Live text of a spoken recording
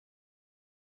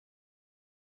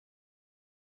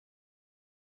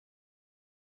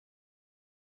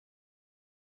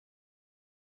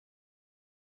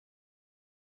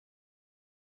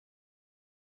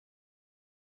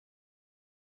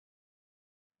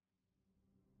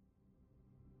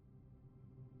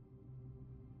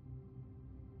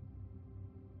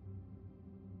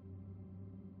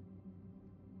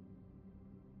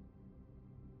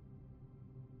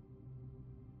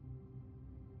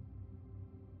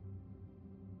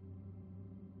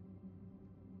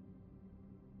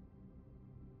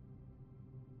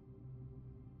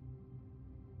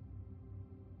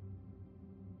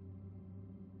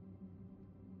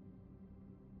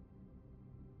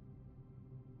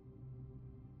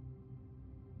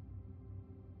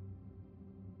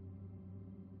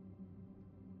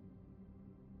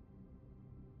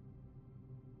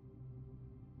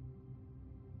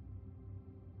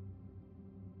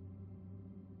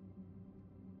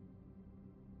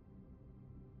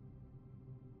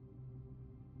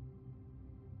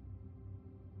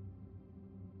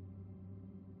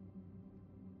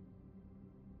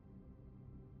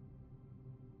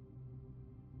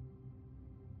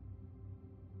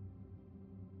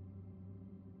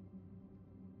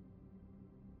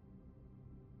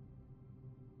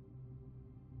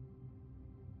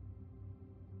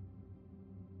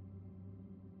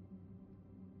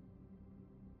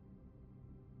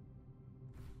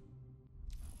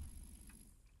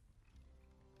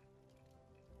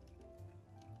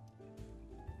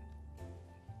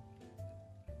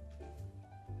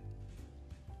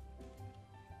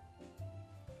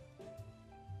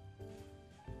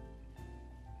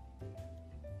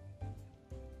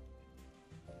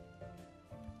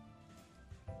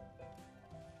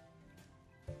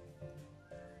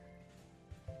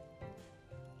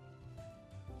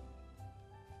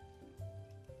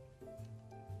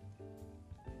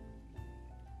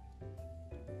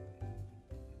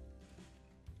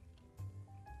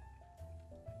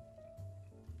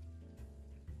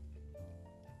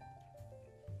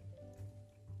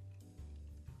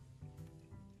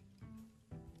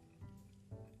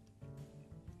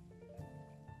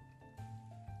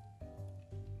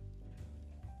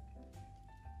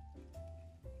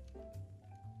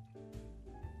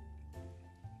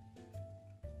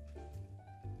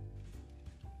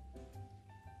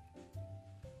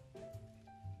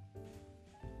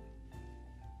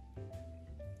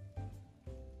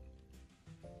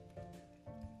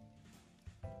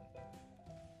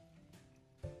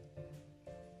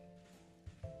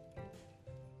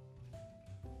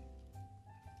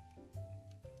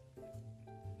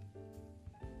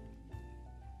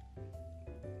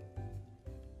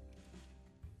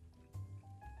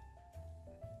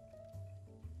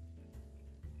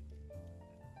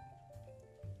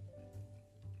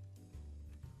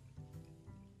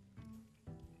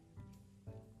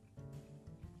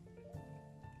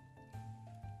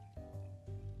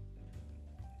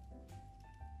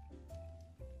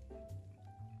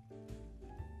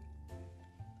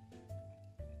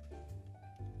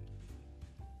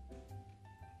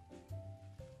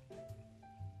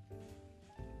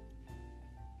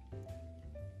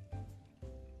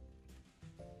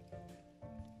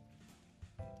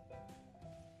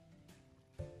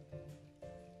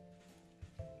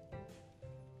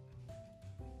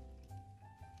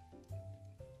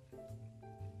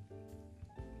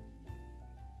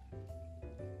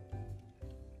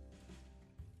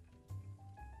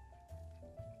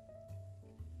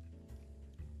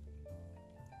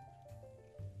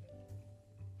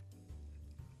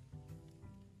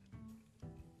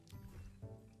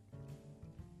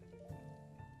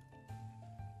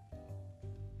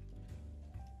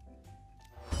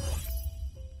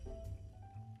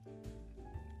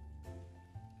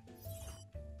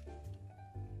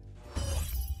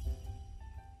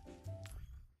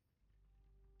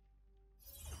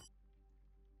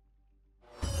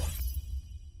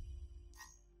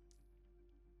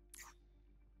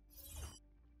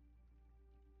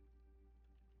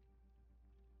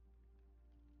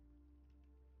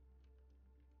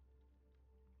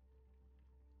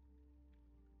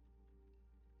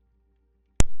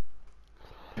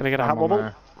Can I get a hat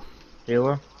wobble?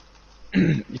 Healer.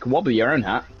 You can wobble your own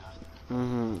hat.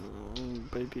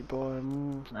 Baby boy.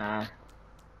 Nah.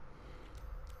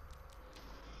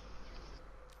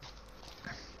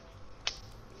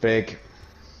 Big.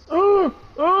 Oh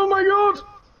my god!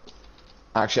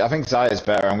 Actually, I think Zaya's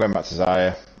better. I'm going back to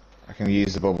Zaya. I can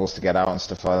use the bubbles to get out and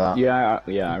stuff like that. Yeah,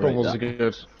 I rate Bubbles that. are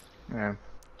good. Yeah. A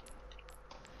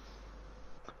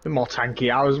bit more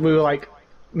tanky. We were like,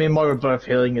 me and Moira were both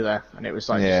healing you there, and it was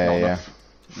like just not enough.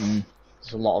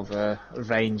 There's a lot of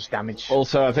range damage.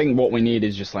 Also, I think what we need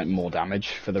is just like more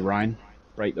damage for the Rhine.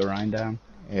 Rate the Rhine down.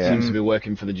 Yeah. Seems to be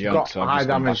working for the junk, Got so I've high just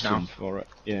gone damage Bastion now. for it.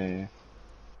 Yeah.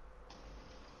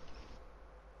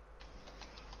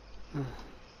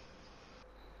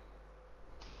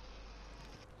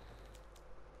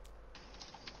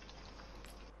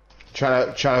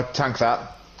 Try to tank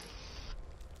that.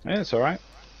 Yeah, it's alright.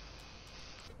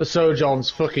 The Sojourn's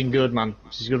fucking good, man.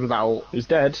 She's good with that ult. He's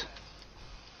dead.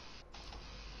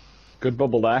 Good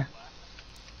bubble there.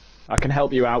 I can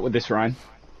help you out with this, Rhine.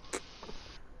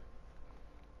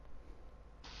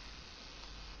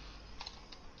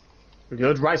 We're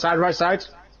good. Right side, right side.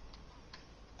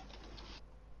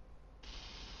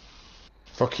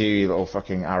 Fuck you little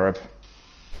fucking Arab.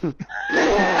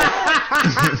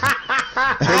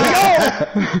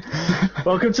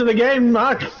 Welcome to the game,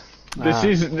 Mark. This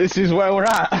is where we're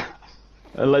at.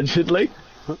 Allegedly.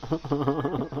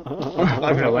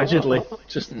 I mean, allegedly.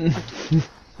 Just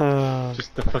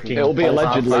the fucking. It'll be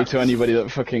allegedly facts. to anybody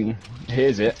that fucking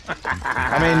hears it.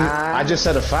 I mean, I just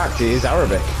said a fact. He is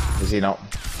Arabic, is he not?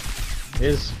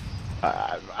 Is.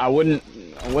 I wouldn't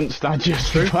start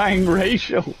justifying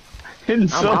racial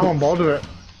insults. I'm on board with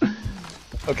it.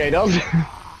 Okay, does.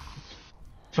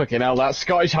 Fucking hell, that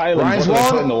Scottish Highland Ryan's put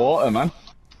one. in the water, man.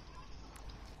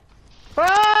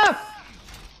 Ah!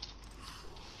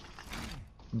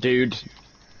 Dude.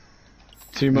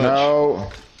 Too much. No.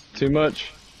 Too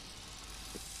much.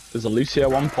 There's a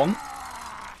Lucio on pont.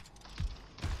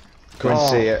 Couldn't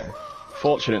see it.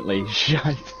 Fortunately,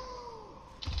 shite.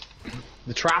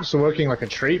 The traps are working like a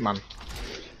treat, man.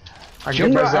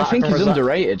 Jungler, I think can he's res that.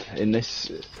 underrated in this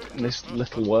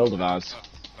little world of ours.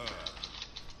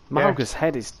 Mahogany's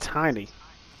head is tiny.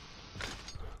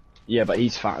 Yeah, but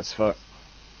he's fat as fuck.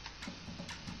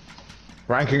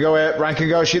 Ryan can go here. Ryan can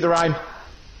go. Shoot the Ryan.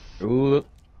 Ooh.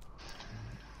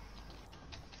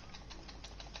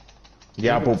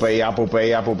 Yabble-bay, yabble-bay,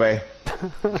 yabble-bay.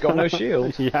 He's got no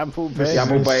shield. Yabble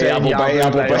Yabble-bay, insane yabble-bay,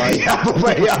 yabble-bay,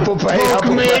 yabble-bay, yabble-bay, Fuck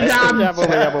me, yabble-bay. damn!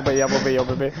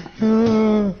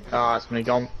 Yabble. Ah, it's me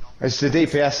gone. It's the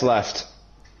DPS left.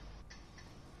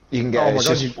 You can get Oh it. my It's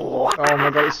god, just... oh my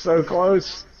god, it's so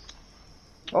close.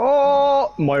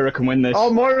 Oh, Moira can win this. Oh,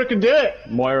 Moira can do it!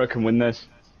 Moira can win this.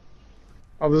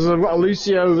 Oh, there's a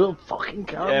Lucio, little fucking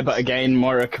cunt. Yeah, but again,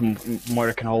 Moira can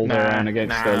hold her own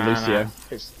against Lucio.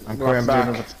 It's, I'm we'll have coming to do back.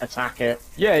 another attack it.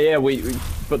 Yeah,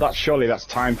 but surely that's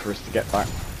time for us to get back.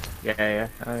 Yeah.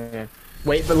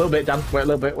 Wait a little bit, Dan. Wait a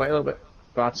little bit.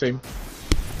 Bad team.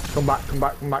 Come back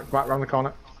round the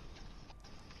corner.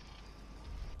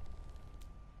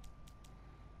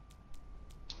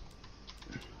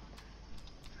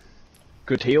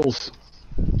 Good heals.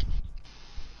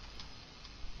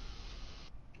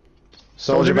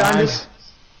 Soldier behind us.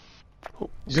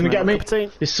 He's gonna get me. Cup of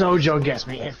tea? This Sojourn gets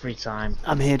me every time.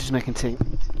 I'm here just making tea.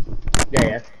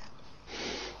 Yeah.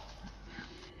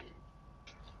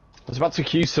 I was about to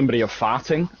accuse somebody of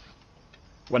farting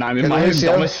when I'm in Is my it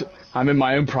own Lucio? I'm in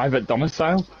my own private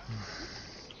domicile.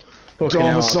 Fucking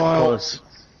hell, Domicile. close.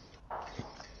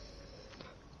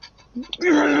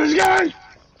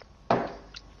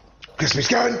 Crispy's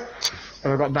going.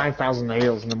 And I've got 9,000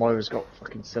 heals and the Moira's got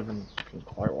fucking 7. It's fucking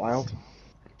quite wild.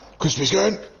 Crispy's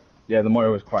going. Yeah, the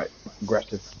Moira was quite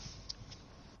aggressive.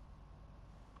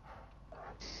 I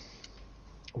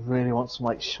really want some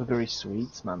like sugary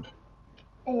sweets, man.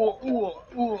 The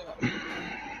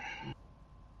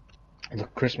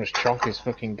Christmas chalk is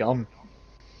fucking gone.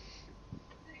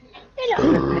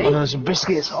 And there's some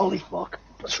biscuits, holy fuck.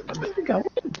 Let's remember to go.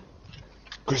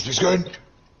 Crispy's going.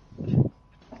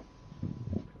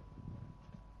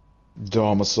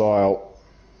 Domicile.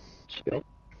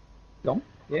 Dom?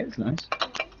 Yeah, it's nice.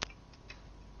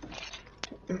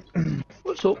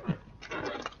 What's up?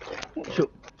 What's up?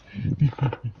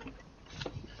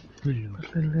 You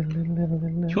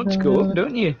want to go up,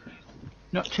 don't you?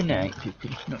 Not tonight, people.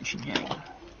 Not tonight.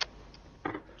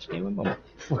 Stay with Mum.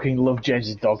 Fucking love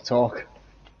James's dog talk.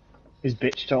 His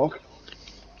bitch talk.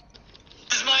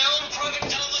 This is my own private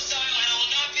domicile and I will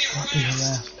not be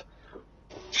harassed.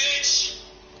 Bitch!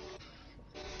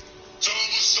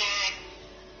 Domicile!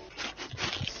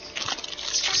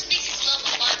 It's for species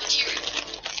level 1.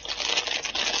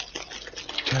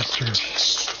 that's true.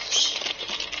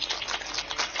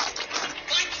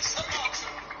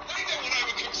 They don't want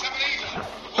overcooked salmon either.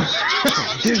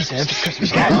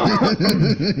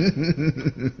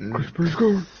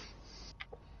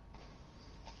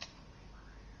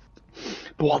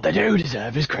 But what they do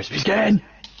deserve is crispy skin.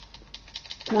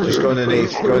 Just go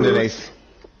underneath, go underneath.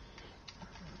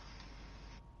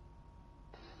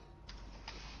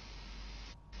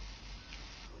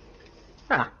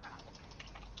 Ah.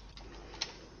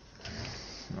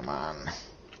 Come on.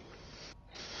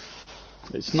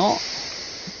 It's not.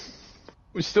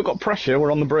 We've still got pressure,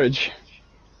 we're on the bridge.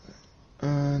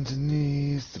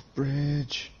 Underneath the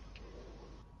bridge.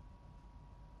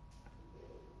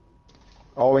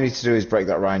 All we need to do is break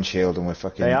that Rhine shield and we're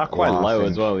fucking... They are quite low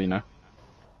laughing. as well, you know.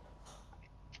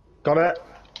 Got it.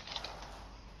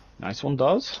 Nice one,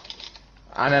 Dawes.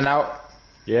 Anna now.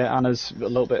 Yeah, Anna's a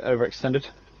little bit overextended.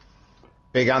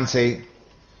 Big auntie.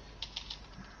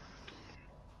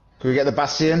 Can we get the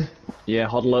Bastion? Yeah,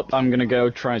 huddle up. I'm gonna go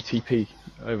try TP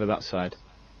over that side.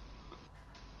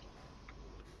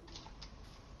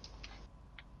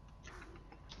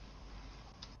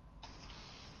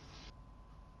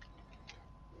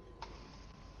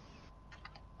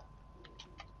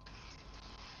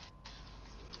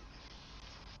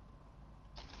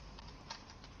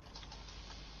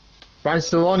 Brian's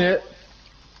still on it.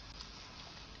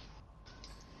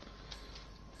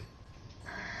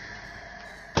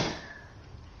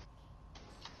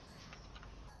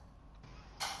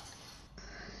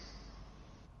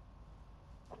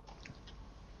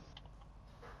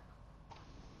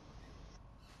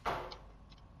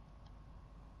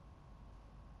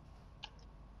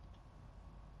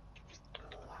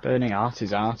 Burning art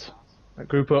is art. Right,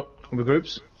 group up. With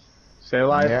groups. Stay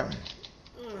alive. Yeah.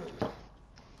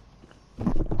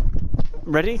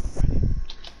 Ready?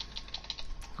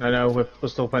 No, we're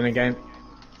still playing a game.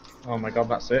 Oh my god,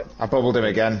 that's it. I bubbled him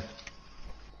again.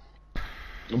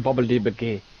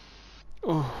 Bobbledy-baggy.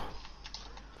 Oh,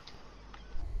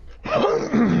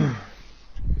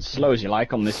 Slow as you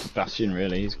like on this Bastion,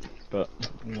 really, but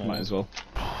might as well.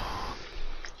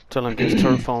 till I get his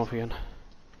turret fall off again.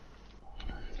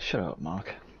 Shut up,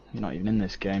 Mark. You're not even in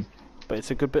this game. But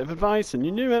it's a good bit of advice, and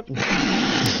you knew it.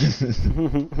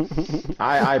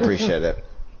 I appreciate it.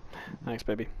 Thanks,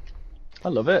 baby. I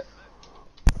love it.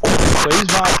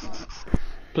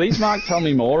 Please, Mark, tell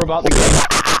me more about the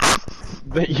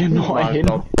game that you're not in.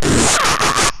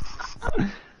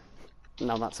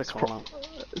 No, that's a call out.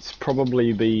 It's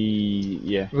probably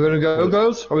the We're gonna go,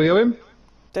 girls? Are we going?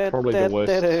 Probably the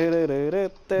worst.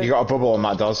 You got a bubble on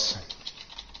that, Doz.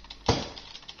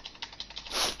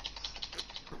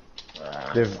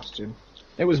 They've-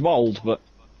 It was bold, but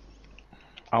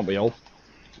aren't we all?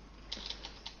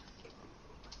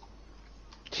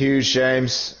 Huge,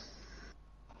 James.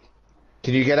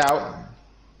 Can you get out?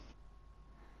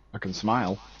 I can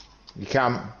smile. You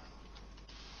can.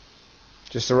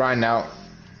 Just a Rhine now.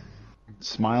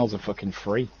 Smiles are fucking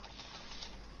free.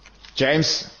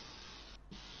 James?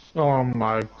 Oh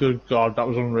my good god, that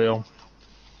was unreal.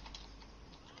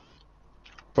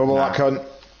 Bubble that cunt.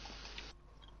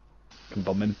 Can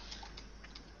bum him.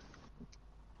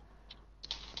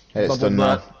 It's Bubble done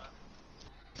now. that.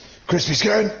 Crispy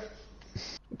skin!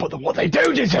 But what they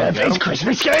do deserve is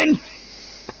crispy skin!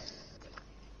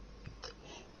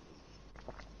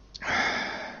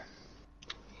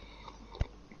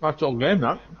 That's all game,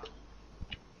 that.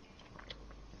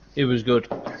 It was good.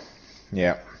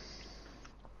 Yeah.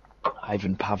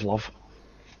 Ivan Pavlov.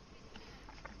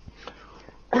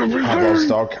 Pavlov's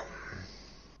dog.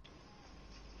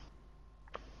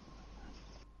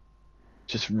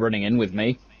 Just running in with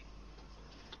me.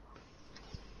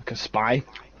 Like a spy.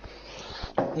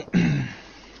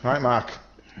 Right, Mark.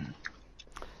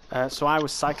 So I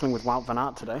was cycling with Wout van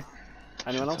Aert today.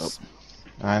 Anyone else?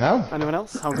 I know. Anyone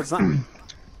else? How good's that?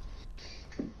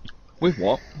 With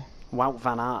what? Wout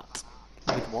van Aert.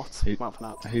 With what? Who- Wout van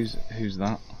Aert. Who's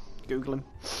that? Google him.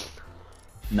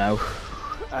 No.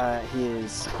 He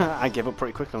is... I gave up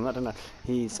pretty quickly on that, didn't I?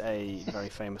 He's a very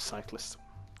famous cyclist.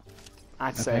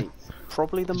 I'd say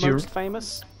probably the Did you- most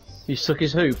famous. He stuck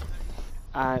his hoop.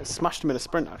 Smashed him in a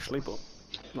sprint, actually, but...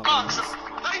 Not Marksman,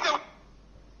 really. they don't.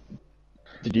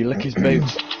 Did you lick his boot?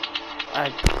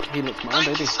 He licked mine,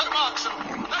 baby. So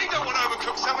Marksman, they don't want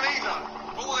overcooked salmon either.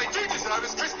 But what they do deserve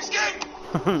is crispy skin.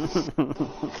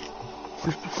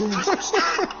 Crispy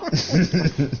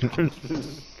skin.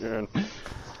 Good.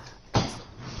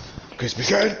 Crispy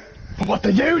skin! What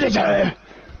they do deserve! Arriving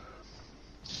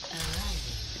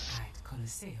at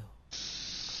Coliseo.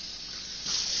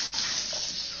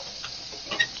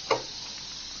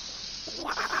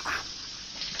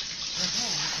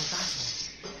 Prepare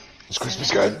It's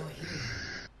Christmas good.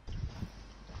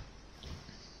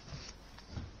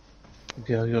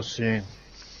 Girl, you're seeing.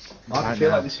 I feel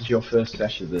like this is your first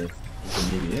session of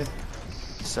the new year.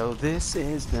 So this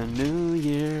is the new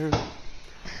year.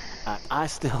 I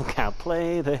still can't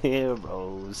play the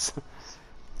heroes.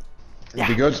 It'll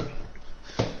be good.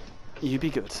 You be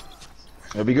good.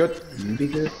 It'll be good. You'd be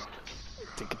good.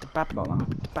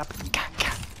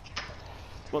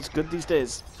 What's good these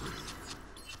days?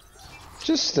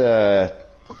 Just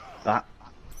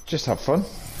just have fun,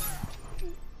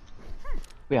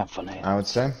 We have fun here. I would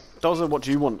say. Dozer, what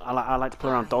do you want? I like to play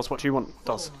around. Doz, what do you want?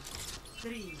 Doz.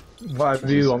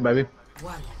 Whatever you want, baby.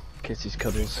 Kisses,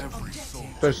 cuddles.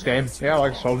 First game. Yeah,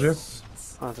 like I told you.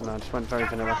 I don't know, I just went very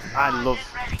vanilla.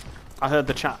 I heard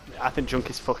the chat. I think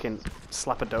Junkie's fucking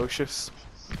slappadocious.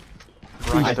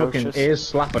 He fucking is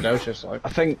slappadocious. Like. I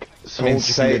think I mean,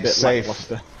 Soldier can be a bit safe.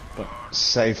 lackluster. But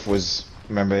Safe was,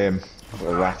 remember him,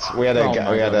 little rat. We had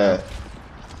a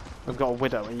I've got a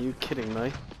widow. Are you kidding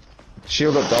me?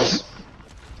 shield up, does.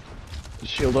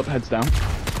 shield up, heads down.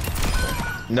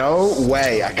 No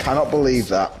way! I cannot believe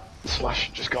that.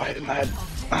 Slash just got hit in the head.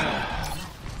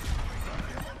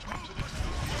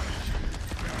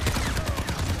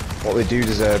 What they do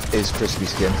deserve is crispy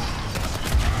skin.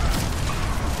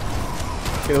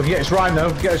 He'll get his rhyme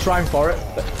though. Get his rhyme for it.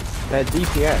 They're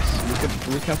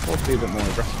DPS. We can afford to be a bit more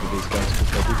aggressive with these guys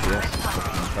because they're DPS.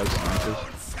 Fucking close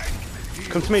snipers.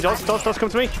 Come to me, Doz, come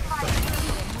to me!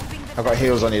 I've got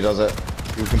heals on you, does it?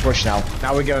 You can push now.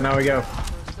 Now we go. Now we go.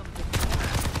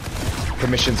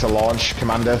 Permission to launch,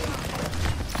 Commander.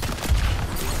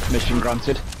 Mission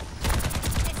granted.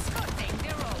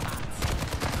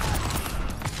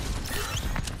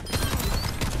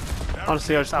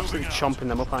 Honestly, I was just absolutely chomping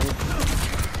them up, aren't you?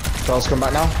 Charles, come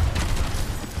back now.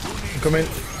 Come in.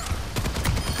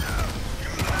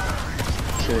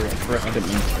 Sorry, I didn't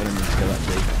mean to go that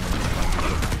deep.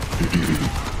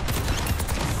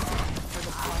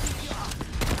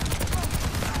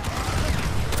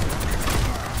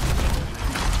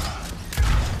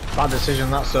 Bad decision,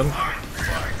 that son.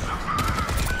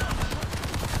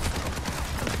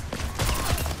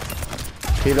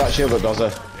 Keep that shield up, does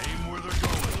it?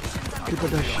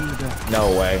 No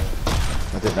way.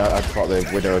 I didn't know. I thought the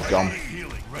widow had gone.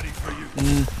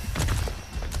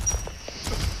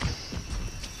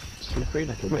 Slippery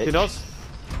little With your bitch. Doz?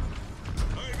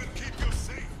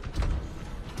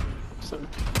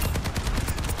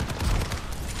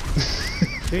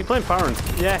 Are you playing Baron?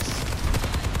 Yes.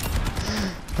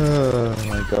 Oh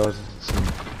my god.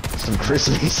 Some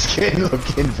crispy skin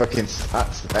looking fucking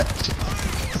stats there.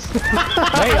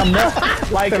 Mate, I'm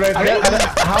not like.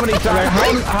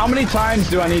 How many times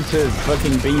do I need to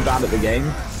fucking be bad at the game?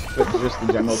 For just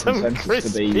the general Some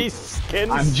consensus to be. crispy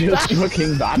skins. I'm just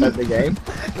fucking bad at the game.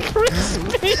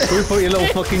 crispy. Can we put your little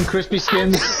fucking crispy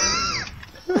skins?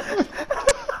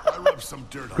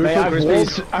 Mate,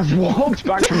 I've walked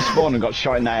back from spawn and got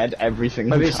shot in the head every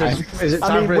single Maybe time. is it I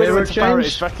time mean, for a with hero the Baron,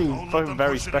 it's change? fucking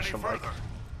very special, like.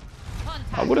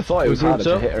 I would have thought it was We harder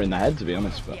grouped to up. hit her in the head, to be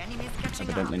honest, but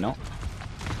evidently not.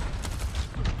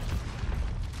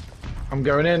 I'm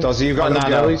going in. Does you've got Hello,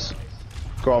 nano. girlies.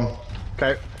 Go on.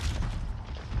 Okay.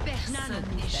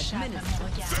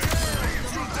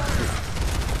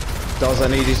 Does I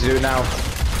need you to do it now?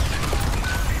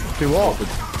 Do what?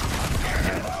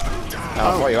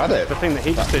 I thought you had it. The thing that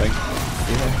he just did.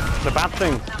 Yeah. The bad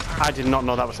thing. I did not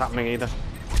know that was happening either.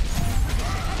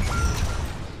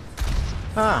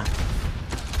 Ah.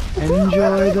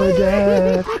 Enjoy the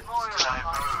death.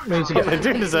 We need to What they get.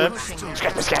 do deserve. Just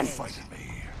get the skin.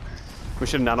 We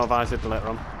should have nano-vised it later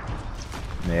on.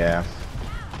 Yeah.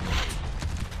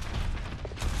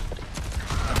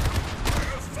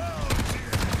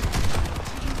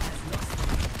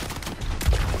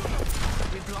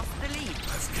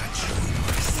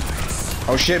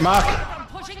 Oh shit, Mark!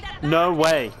 No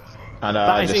way. I know, That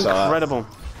I is just saw incredible.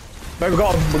 No, we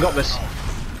got this. that.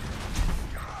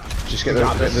 Just get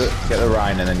the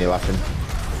Rhine and then you're laughing.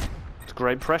 It's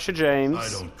great pressure, James. I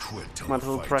don't quit till My the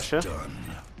little fight's pressure. done.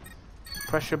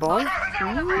 Pressure boy.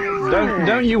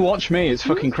 Don't you watch me? It's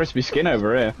fucking crispy skin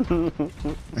over here.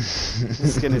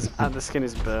 The skin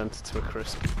is burnt to a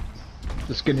crisp.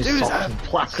 The skin is soft and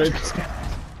plastic.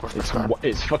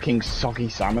 It's fucking soggy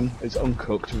salmon. It's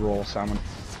uncooked raw salmon.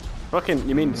 Fucking,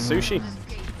 you mean sushi?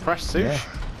 Fresh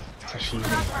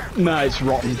sushi? No, it's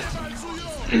rotten.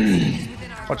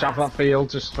 Watch out for that field.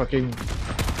 Just fucking.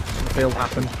 The field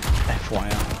happen. FYI.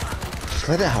 Just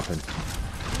let it happen.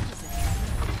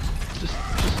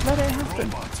 Just let it happen.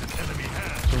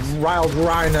 Riled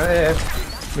Rhino here.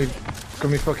 Can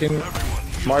we fucking.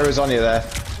 Moira's on you there.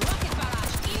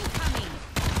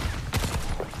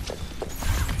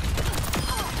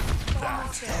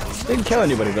 Didn't kill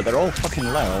anybody, but they're all fucking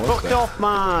low. Fuck off,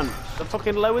 man! They're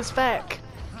fucking low as feck.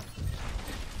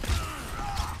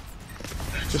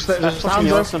 Just That's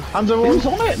fucking awesome. Hanzo Who's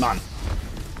on it, man?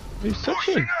 Who's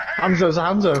touching? Hanzo's a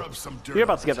Hanzo. You're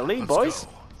about to get the lead, boys.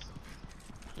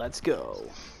 Let's go.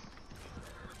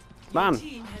 Man,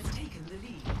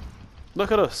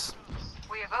 look at us.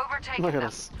 We have overtaken Look at them.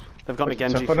 us. They've got me Wait,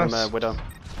 Genji tough on from us. Widow.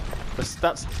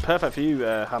 That's perfect for you,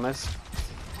 James.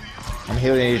 I'm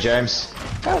healing you, James.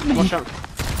 Watch out.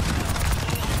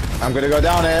 I'm gonna go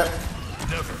down here.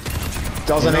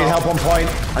 Does I need help on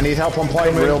point? I need help on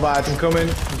point real bad. I'm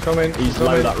coming. He's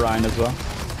low, that Ryan, as well.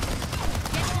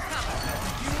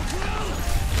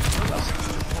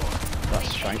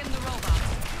 That's shank.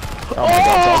 Oh my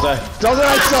god, Does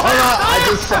I saw that! I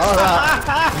just saw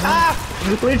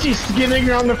that! Literally skidding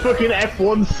around the fucking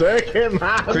F1 circuit,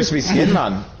 man. Crispy skin,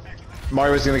 man.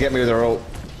 Mario's gonna get me with her ult.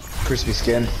 Crispy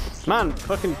skin. Man,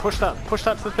 fucking push that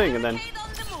to the thing and then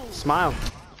smile.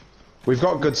 We've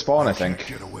got good spawn, I think.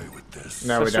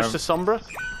 No, we Let's switch don't. to Sombra.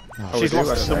 Oh, She's we do,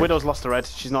 lost. The okay. Widow's lost the red.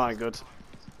 She's not that good.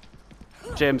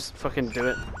 James, fucking do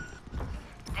it.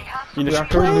 You know, We she are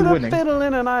currently played a winning. fiddle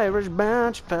in an Irish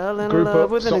band. She fell in Group love up,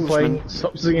 with an stop Englishman. playing,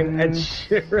 stop singing Ed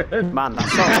Sheeran. Man, that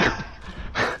song.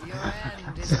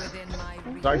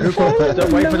 Right, group up,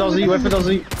 wait for Dozzy, wait for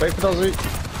Dozzy.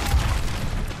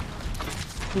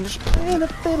 You know, she played a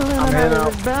fiddle in I'm an here now.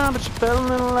 Irish band, but she fell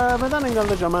in love with an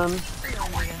Englishman.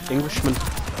 Englishman.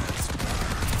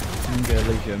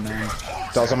 English, man.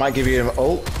 Does I might give you an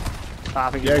ult. I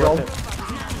think Yeah, it's go worth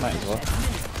on. it. Might as well.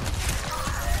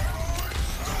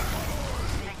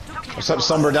 What's up,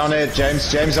 Sombra down here?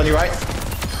 James on your right.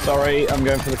 Sorry, I'm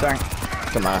going for the tank.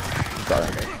 Come on. Got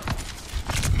it.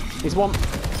 He's one.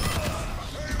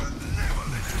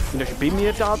 You know, she beat me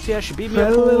a dog, yeah, she beat me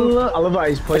a fool. I love that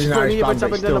he's playing an Irish band,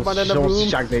 but he still wants to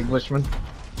shag the Englishman.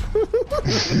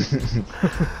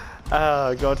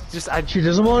 Oh god, She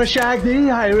doesn't want to shag the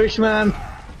Irishman.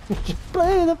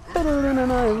 play the fiddle in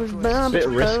an Irish band, Bit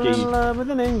but she fell risky. in love with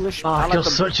an English. Oh, I like you're the-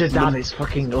 such a dad, it's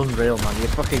fucking unreal, man. You're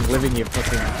fucking living your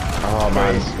fucking... Oh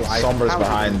man, Like, Sombra's how-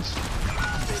 behind.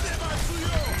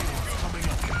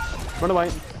 Run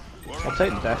away. I'll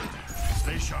take the death.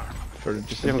 For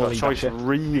just You haven't got a choice, gotcha.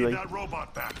 really. I'm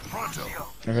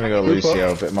gonna go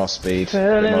Lucio, a bit more speed.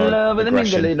 Fell bit in more love with an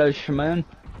aggression. Englishman.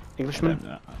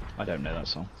 Englishman. I don't know that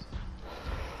song.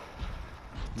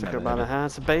 Took her by the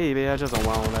hand, so baby, I just don't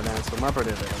wanna dance with my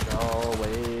pretty little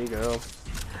Galway girl.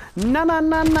 Na na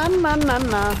na na na na na.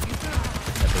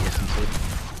 Never listened to it.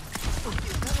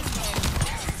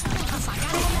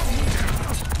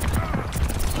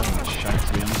 Oh, shank,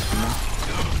 to be honest with you.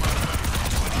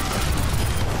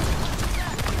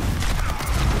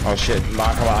 Oh shit,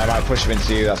 Mark, I might push him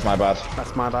into you, that's my bad.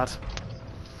 That's my bad.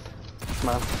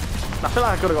 Man. I feel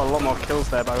like I could have got a lot more kills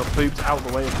there, but I got booped out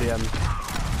the way at the end.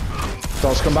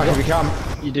 Does come back if you can.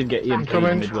 You did get EMP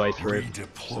coming. midway through.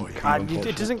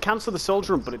 It doesn't cancel the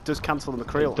soldier, but it does cancel the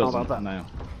McCreel. How about that? No.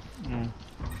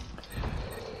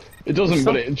 It doesn't,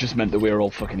 but it just meant that we were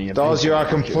all fucking EMP. Does, you are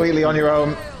completely on your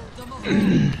own.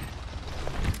 And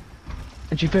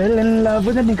she fell in love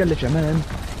with an Englishman.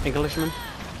 Englishman.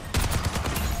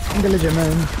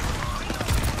 Englishman.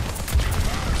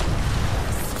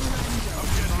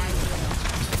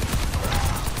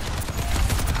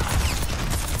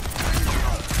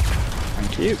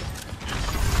 Thank you.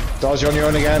 Does, you're on your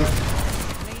own again.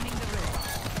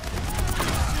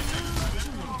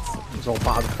 It's all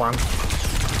part of the plan.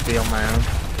 Be on my own.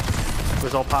 It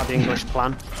was all part of the English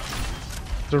plan.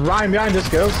 There's a Ryan behind us,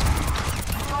 girls.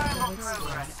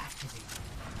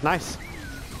 Nice.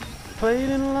 Played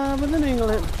in love with an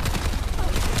England.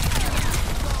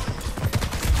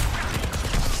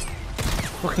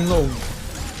 Fucking low.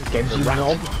 Genji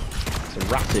knob. It's a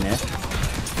rat in here.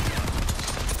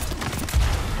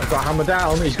 I've got a hammer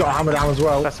down. He's got a hammer down as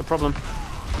well. That's the problem.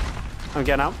 I'm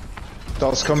getting out.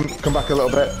 Does, come back a little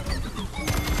bit.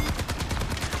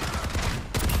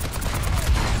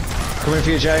 Coming for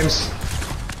you, James.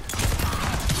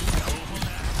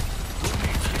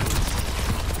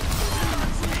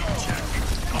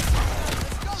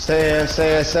 Stay here, stay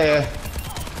here, stay here.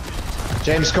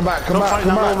 James, come back, come Don't back, fight in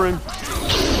come that back. wall room.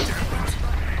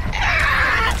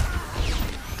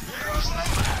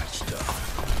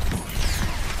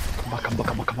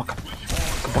 Come back.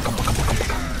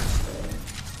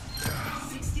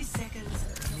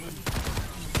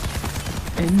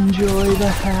 Enjoy the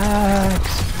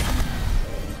hacks.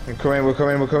 We're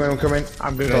coming.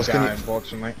 I'm gonna Does, can die, you-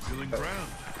 unfortunately.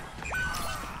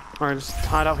 Alright, just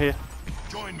hide out here.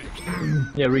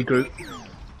 Yeah, regroup.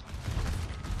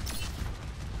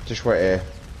 Just wait here.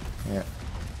 Yeah.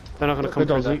 They're not gonna Look come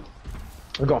for through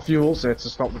Dozzy. We've got a few ults here to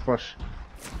stop the push.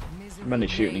 I'm only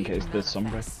shooting in case there's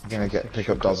Sombra. I'm gonna pick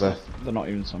up Dozza. They're not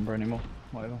even Sombra anymore.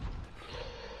 Whatever.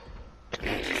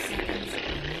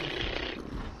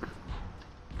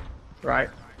 Right.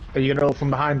 Are you gonna ult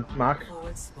from behind, Mark?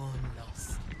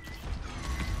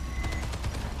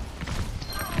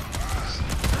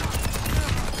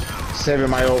 Saving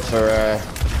my ult for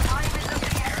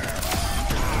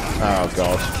oh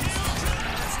god.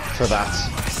 For that.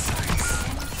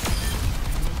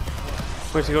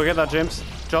 Where's he go get that, James?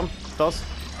 John? Does?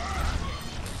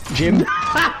 Jim.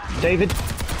 David.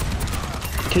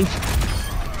 Keith.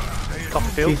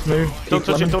 Copperfield. Keith, move. Don't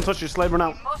touch Lemon. it, don't touch it, just leave run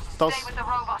out. Does?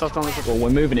 Does don't touch Well, we're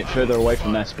moving it further away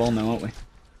from their spawn now, aren't we?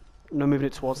 No, moving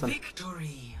it towards them.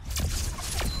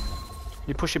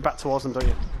 You push it back towards them, don't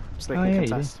you? So they Oh, can yeah, you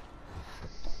contest.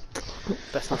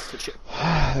 Best not to touch it.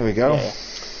 There we go.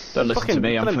 Don't listen to Fucking-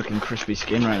 me, I'm but- fucking crispy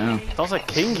skin right now. That was a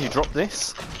king, you dropped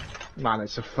this. Man,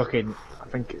 it's a fucking. I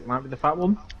think it might be the fat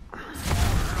one.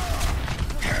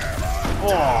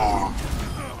 Oh!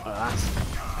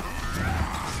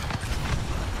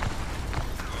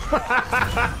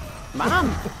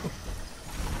 Man!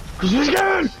 Cause he's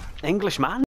going! English man!